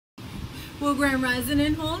Well, Grand Rising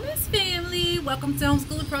and Wholeness family, welcome to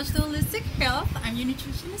Homeschool Approach to Holistic Health. I'm your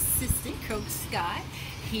nutrition assistant, Coach Scott,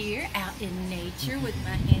 here out in nature with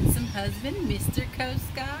my handsome husband, Mr. Coach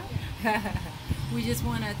Scott. We just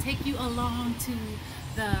want to take you along to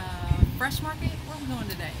the fresh market. Where are we going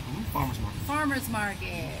today? Farmers market. Farmers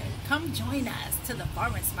market. Come join us to the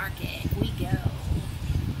farmers market. We go.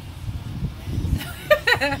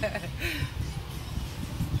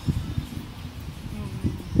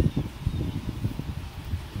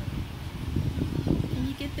 Can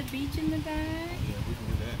you get the beach in the bag? Yeah, we can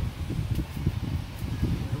do that.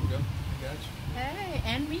 There we go. I got you. Hey,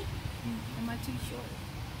 and me? Am I too short?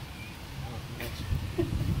 Oh, I got you.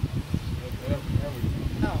 There we go.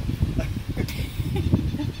 Oh.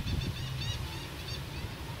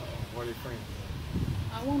 What are your friends?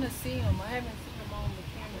 I want to see them. I haven't seen them on the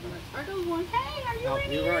camera much. Are those ones? Hey, are you Oh,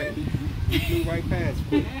 in you're here? right. You flew right past.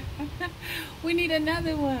 Quick. We need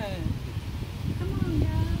another one. Come on,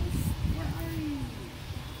 guys. Where are you?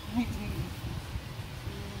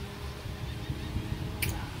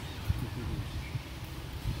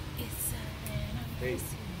 It's our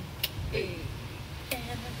anniversary. Hey.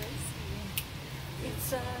 Anniversary.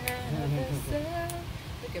 It's our anniversary.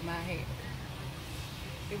 Look at my hair.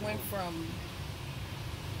 It went from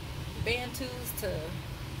Bantus to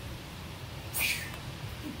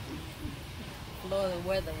Florida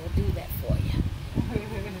weather will do that for you.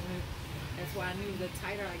 That's why I knew the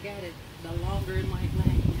tighter I got it, the longer it might last.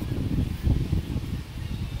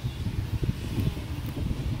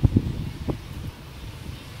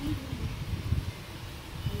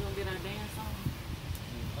 You gonna get our dance on?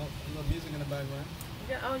 Oh, a little music in the background.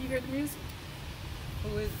 Oh, you heard the music?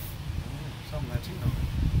 Who is? Something Latino.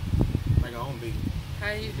 Make our own beat.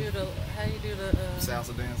 How you do the?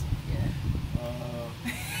 Salsa dancing. Yeah.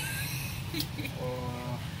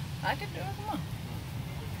 I can do it. Come on.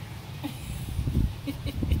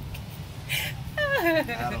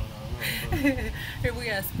 I don't know. Here we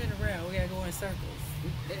gotta spin around. We gotta go in circles.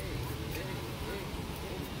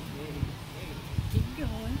 Keep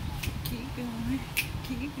going. Keep going.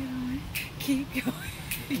 Keep going. Keep going.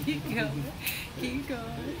 Keep going. Keep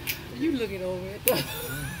going. You looking over it.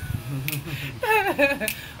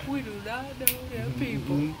 We do not know them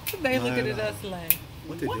people. They looking at us like,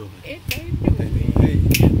 what they doing? What they doing? Hey.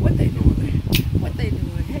 What they doing? What they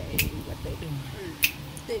doing? Hey, what they doing?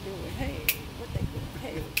 They doing? Hey, what they doing?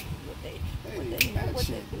 Hey, what they doing? What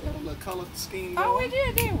they doing? Got a little color scheme Oh, going. we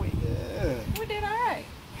did, didn't we? Yeah. We did all right.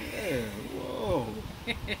 Yeah. Whoa.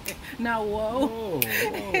 Now, whoa. Whoa.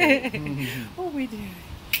 What we doing?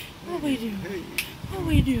 What we doing? Hey. What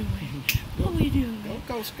we doing? What we doing?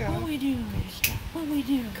 Go, Scott. What we doing? What we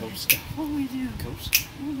doing? Go, Scott. What we doing? Go, Scott.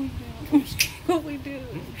 What we doing? What we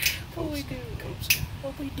doing? What we doing? Go, Scott.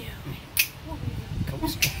 What we doing? What we doing? Go,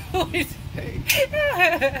 Scott. What we doing? Hey.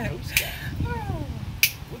 Go, Scott. Oh.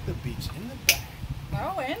 With the beach in the back.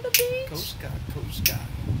 Oh, and the beach. Go, Scott. Go, Scott.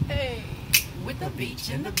 Hey, with the beach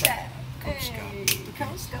in the back. Go, Scott. Hey,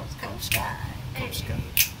 Coast, Scott. Go, Scott.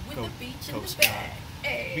 With Go, the beach in go, the Scott. back.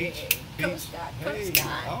 Hey, Beach, Coast, beach. Scott. Hey.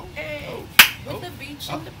 Oh, Hey, oh, with oh, the beach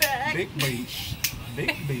oh. in the back. Big beach.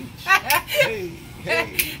 Big beach. Hey, hey.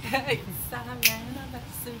 It's our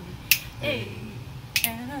anniversary. Hey,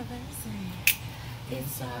 anniversary.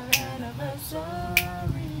 It's our anniversary.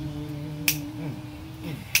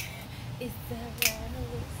 It's our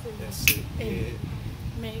anniversary. That's it. Hey,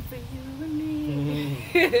 Yeah. made for you and me.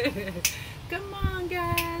 Come on,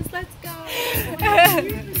 guys, let's go.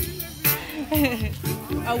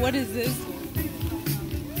 Oh, what is this?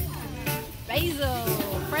 Basil,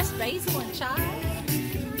 fresh basil and chive,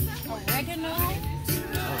 oregano.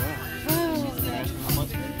 How much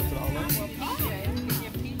did you put it all in?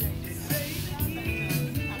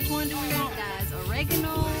 Which one do we want, guys?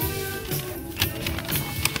 Oregano.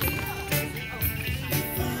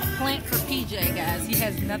 A plant for PJ, guys. He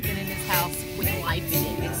has nothing in his house with life in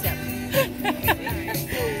it except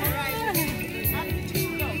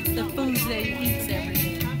the foods that he eats every day.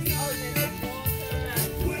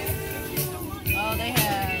 Oh, they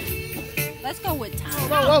have. Let's go with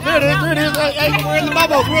thyme. Oh, there it is. There it is. Hey, we're in the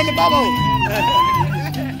bubble. We're in the bubble.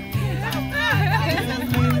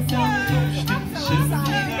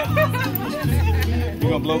 You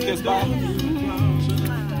gonna blow kiss by?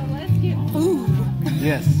 Let's get food.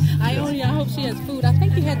 Yes. Ionie, I hope she has food. I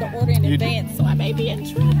think you had to order in advance, so I may be in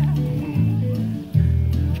trouble.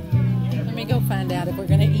 Let me go find out if we're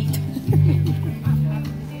gonna eat.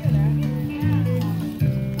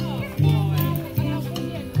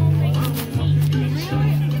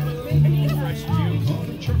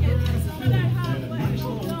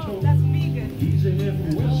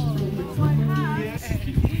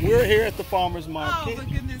 We're here at the farmer's Oh, market. for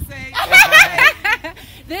goodness sake.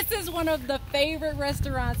 This is one of the favorite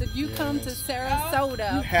restaurants. If you come to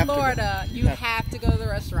Sarasota, have to go. Florida, you have to go to the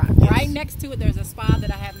restaurant. Right next to it, there's a spa that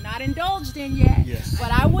I have not indulged in yet, but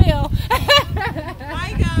I will.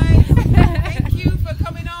 Hi, guys. Thank you for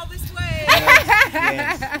coming all this way.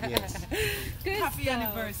 Yes. Good Happy stuff.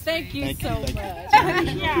 anniversary. Thank you so much.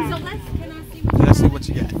 Yeah. So can I see what Let's see what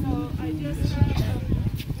you got. So I just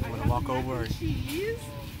Want to walk over? cheese.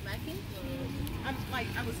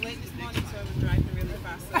 I was late this morning, so I was driving really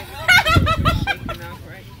fast. So shaking off,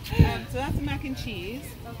 right? So that's the mac and cheese.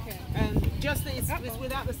 Okay. Just it's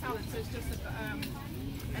without the salad, so it's just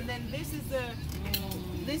and then this is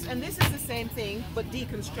the same thing but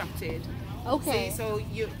deconstructed. Okay. See, so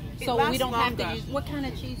we don't have to use, what kind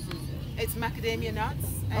of cheese is it? It's macadamia nuts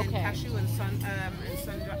and cashew and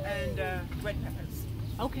red peppers.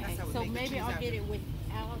 Okay. That's how we So make the maybe cheese I'll out. get it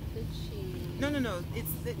without the cheese. No.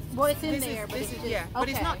 Well, it's in there, but it's just, but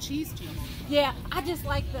it's not cheese. Yeah, I just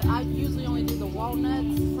like I usually only do the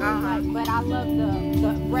walnuts, but I love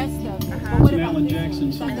the rest of it. But what about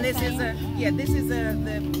this one? And this is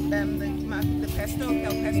the pesto,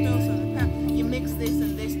 el pesto. So you mix this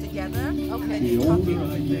and this together, and then you top it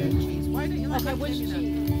with the cheese. Why don't you like which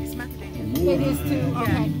cheese? It's macadamia. It is too.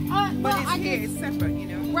 Okay. But it's separate, you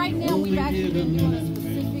know. Right now, we've actually been doing a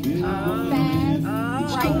specific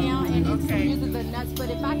fast right now, and it's using the nuts. But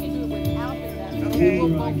if I can do it without the nuts, maybe we'll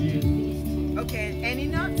both do these two. Okay, any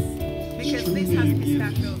nuts? Because this has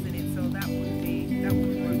pistachios in it, so that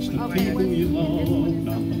wouldn't work. Okay, what's this one?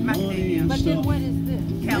 Macadamia. But then what is this?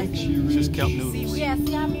 Kelp. It's just kelp noodles. Yeah, see, and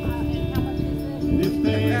how much is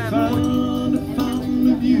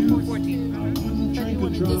it? 14. So you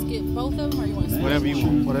want to just get both of them, or you want to split? Whatever you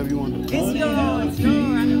want. Whatever you want to do. It's your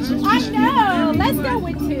anniversary. I know. Let's go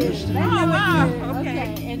with two. Let's go with wow. two. Okay.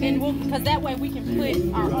 And then because that way we can put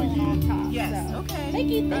our own on top. Yes. So. Okay. Thank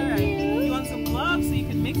you. All right. You want some gloves so you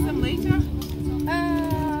can mix them later?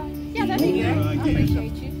 Yeah, that'd be great. I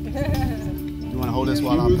appreciate you. You want to hold this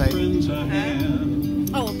while I pay?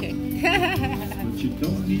 Oh, okay.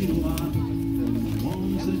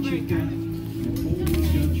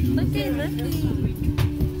 Look at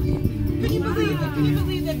Can you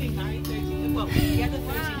believe they've been married 13? Well, together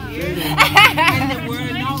 13 years, and then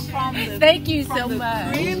we're now from the Thank you so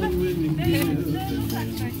much. crib.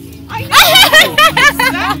 I know.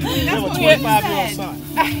 Exactly. That's what we 25-year-old said. son.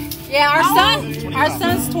 Yeah, our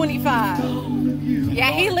son's 25.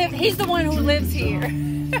 Yeah, he's the one who lives here.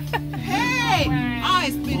 Hey,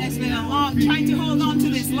 it's been a long trying to hold on to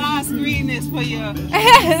this last greenness for you. So,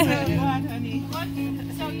 honey.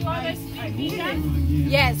 So you always speak vegan?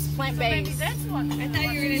 Yes, plant-based. That's what I thought you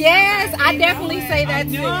were going to Yes, I definitely say that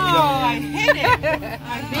too. No, I hit it.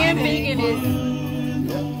 Being vegan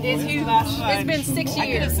is huge. It's been 6 I could have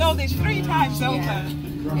years. sold it 3 times over.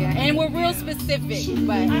 Yeah, and we're real specific,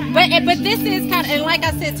 but this is kind of, and like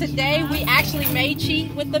I said, today we actually may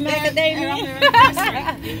cheat with the macadamia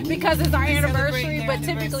because it's our anniversary. But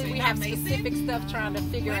typically we have specific stuff trying to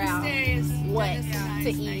figure out what to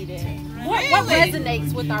eat and what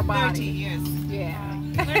resonates with our 30 body. years. Yeah,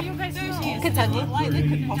 Where you guys from? Kentucky. Like they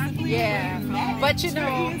could possibly Yeah, but you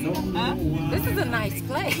know, this is a nice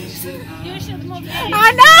place. You should move in.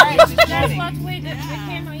 I know. That's what we did. We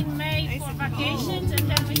came in May for vacations, and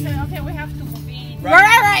then we said, okay, we have to move in.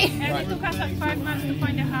 Right. And it took us like 5 months to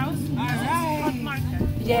find a house. Hot market.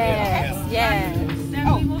 Yes.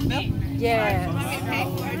 Then we moved in. Yes.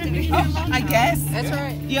 I guess. That's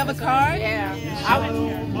right. Do you have a card? Yeah.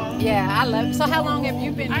 I love it. So how long have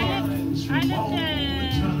you been I here? lived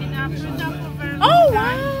in Africa for a very long Oh,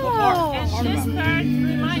 time. wow. And this part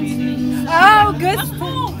reminds me. Oh, good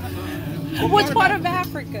stuff. Which part of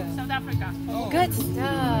Africa? South Africa. Good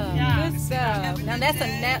stuff. Yeah. Good stuff. Now that's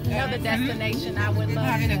another destination I would love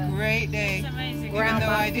Having a to. great day. It's amazing. Even Ground though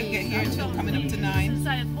my I didn't get feet. here until coming up to 9. Since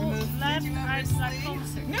I moved left, I was like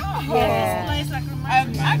homesick. No. Yeah. This place like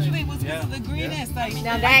reminds me. Actually, it was because of the greenest.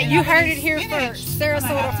 Now that you heard it here first,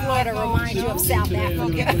 Sarasota, Florida reminds you of South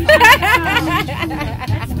Africa.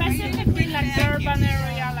 Specifically like the urban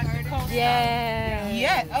area, like the coast. Yeah.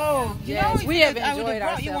 Yeah. Oh, Yes, we have enjoyed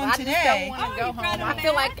brought you ourselves. one I just today. don't want to go home. I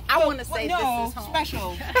feel like I want to say no, this is home.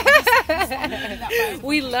 special.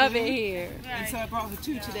 We love it here. And so I brought the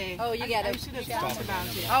 2 today. Oh, you got I it. should have talked about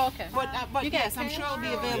it. Oh, okay. But You got yes, I'm cash? sure it'll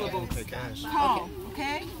be available. Call,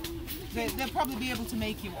 okay? They'll probably be able to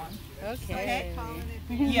make you one. Okay.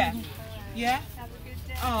 Yeah. Yeah?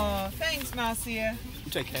 Oh, thanks, Marcia.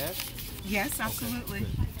 You take cash? Yes, absolutely.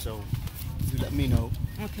 So you let me know.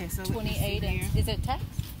 Okay, so 28 and is it tax?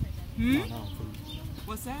 No,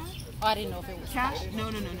 What's that? Oh, I didn't know if it was Cash?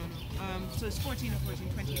 No. So it's 14 or 14,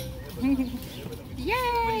 28.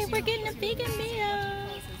 Yay, we're getting a vegan meal.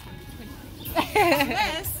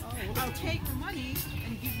 Unless I'll take the money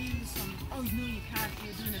and give you some. Oh, no, you can't.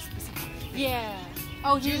 You're doing a specific. Yeah.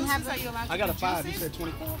 Oh, you didn't have Juices? Are you allowed to I got do a 5. You juices? said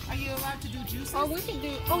 24. Are you allowed to do juices? Oh, we can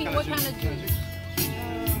do. Oh, what kind of juice?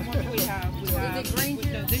 What do we have? We have it green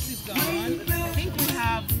juice? No, this is gone.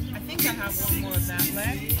 I think I have one more of that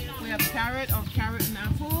left. We have carrot and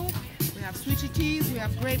apple. We have sweetie teas. We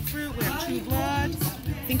have grapefruit. We have true blood.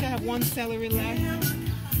 I think I have one celery left.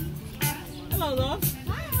 Hello, love.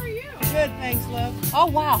 Hi, how are you? Good, thanks, love. Oh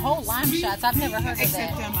wow, whole lime shots. I've never heard of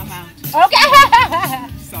Except that. I'm out. Okay.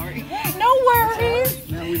 Sorry. No worries.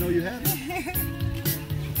 Now we know you have it.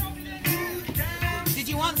 Did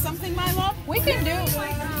you want something, my love? We can do.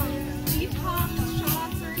 Detox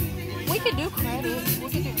shots or anything? We could do credit. We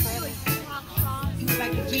could do credit.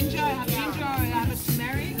 Like the ginger, I have ginger, I have a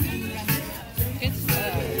turmeric. Good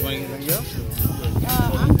stuff. You want anything else?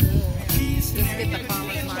 I'm good. Just get the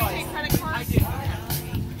farmer's market. I do.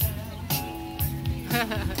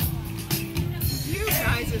 You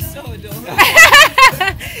guys are so adorable.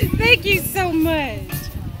 Thank you so much.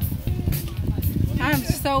 I'm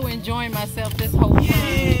so enjoying myself this whole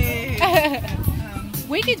time.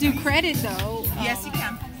 We could do credit though. Yes, you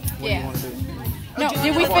can. What do you Yeah. want to do? No, do you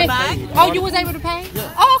did we want to finish? pay? Oh, you was able to pay?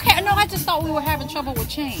 Yeah. Oh, okay. No, I just thought we were having trouble with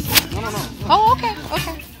change. No. Oh, okay.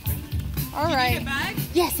 Okay. All Need a right. bag?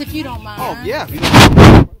 Yes, if you don't mind. Oh, yeah.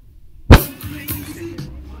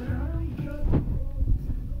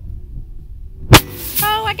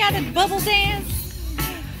 Oh, I got a bubble dance.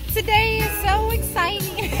 Today is so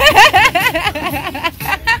exciting.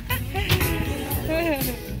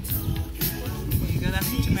 You go, that's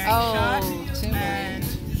the turmeric shot. turmeric.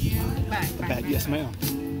 And back. Yes, ma'am.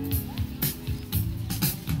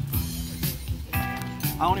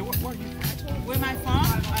 Ionie, where are you from? Where my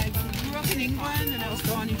farm? I grew up in England and I was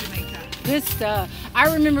born in Jamaica. Good stuff.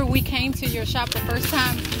 I remember we came to your shop the first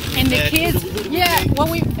time, and the Yeah, kids. who Yeah, came?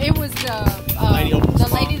 well, it was Lady over the the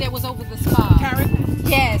spa. lady that was over the spa. Karen?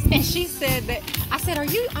 Yes, and she said that. I said, "Are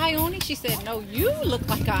you Ionie?" She said, "No, you look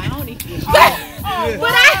like Ionie."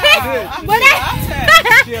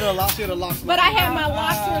 She had a lock. But I had my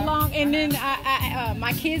locks were long, and then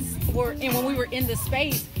my kids were, and when we were in the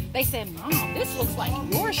space, they said, "Mom, this looks like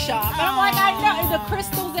your shop." And I'm like, "I know." And the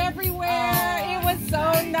crystals everywhere. It was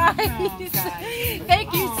so nice.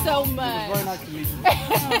 Thank you so much. Very nice to meet you.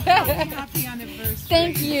 Happy anniversary.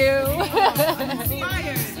 Thank you.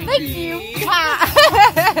 Inspired. Thank you.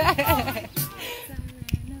 Bye.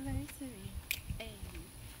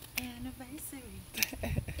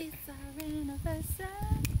 It's our anniversary.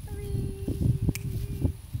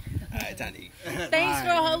 All right, Tiny. Thanks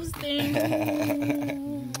for hosting.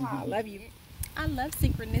 I love you. I love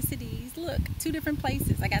synchronicities. Look, 2 different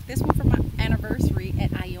places. I got this one for my anniversary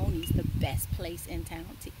at Ionie's, the best place in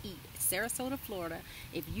town to eat. Sarasota, Florida.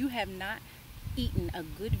 If you have not eaten a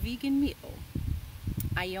good vegan meal,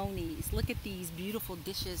 Ionie's. Look at these beautiful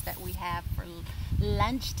dishes that we have for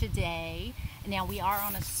lunch today. Now we are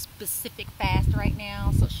on a specific fast right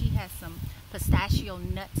now, so she has some pistachio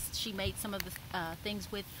nuts she made some of the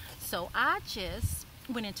things with. So I just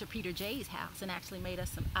went into Peter J's house and actually made us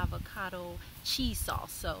some avocado cheese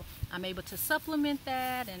sauce. So I'm able to supplement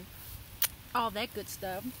that and all that good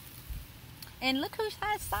stuff. And look who's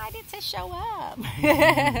decided to show up.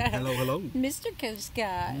 Hello, hello. Mr. Coach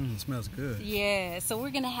Scott. It smells good. Yeah, so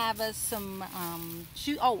we're going to have us some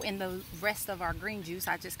juice. Oh, and the rest of our green juice,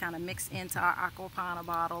 I just kind of mix into our aquapana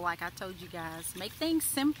bottle like I told you guys. Make things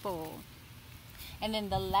simple. And then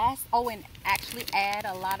the last, oh, and actually add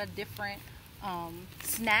a lot of different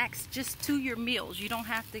snacks just to your meals. You don't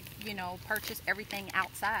have to, you know, purchase everything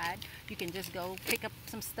outside. You can just go pick up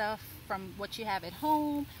some stuff from what you have at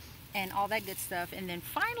home and all that good stuff. And then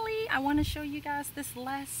finally, I want to show you guys this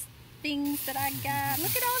last things that I got.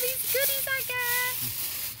 Look at all these goodies I got.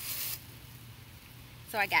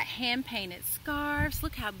 So I got hand painted scarves.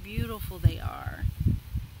 Look how beautiful they are.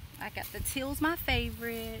 I got the teal's my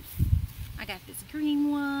favorite. I got this green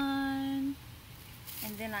one.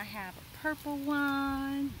 And then I have a purple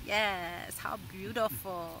one. Yes, how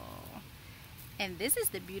beautiful. And this is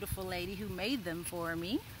the beautiful lady who made them for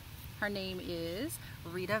me. Her name is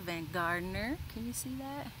Rita Van Gardner. Can you see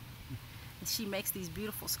that? And she makes these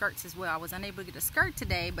beautiful skirts as well. I was unable to get a skirt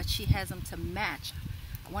today, but she has them to match.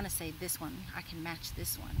 I want to say this one. I can match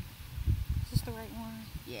this one. Is this the right one?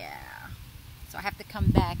 Yeah. So I have to come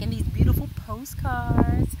back. And these beautiful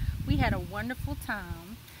postcards. We had a wonderful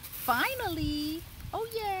time. Finally. Oh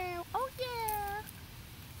yeah. Oh yeah.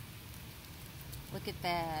 Look at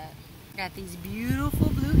that. Got these beautiful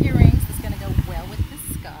blue earrings that's gonna go well with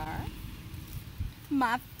this scarf.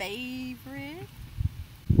 My favorite.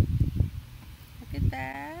 Look at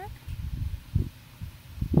that.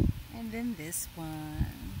 And then this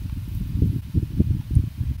one.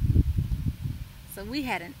 So we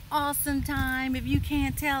had an awesome time, if you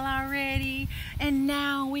can't tell already. And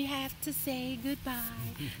now we have to say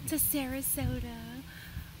goodbye to Sarasota.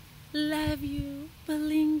 Love you,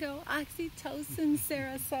 Bilingo, oxytocin,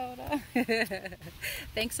 Sarasota.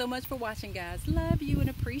 Thanks so much for watching, guys. Love you and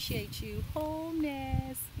appreciate you.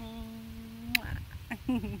 Wholeness.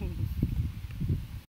 Mwah.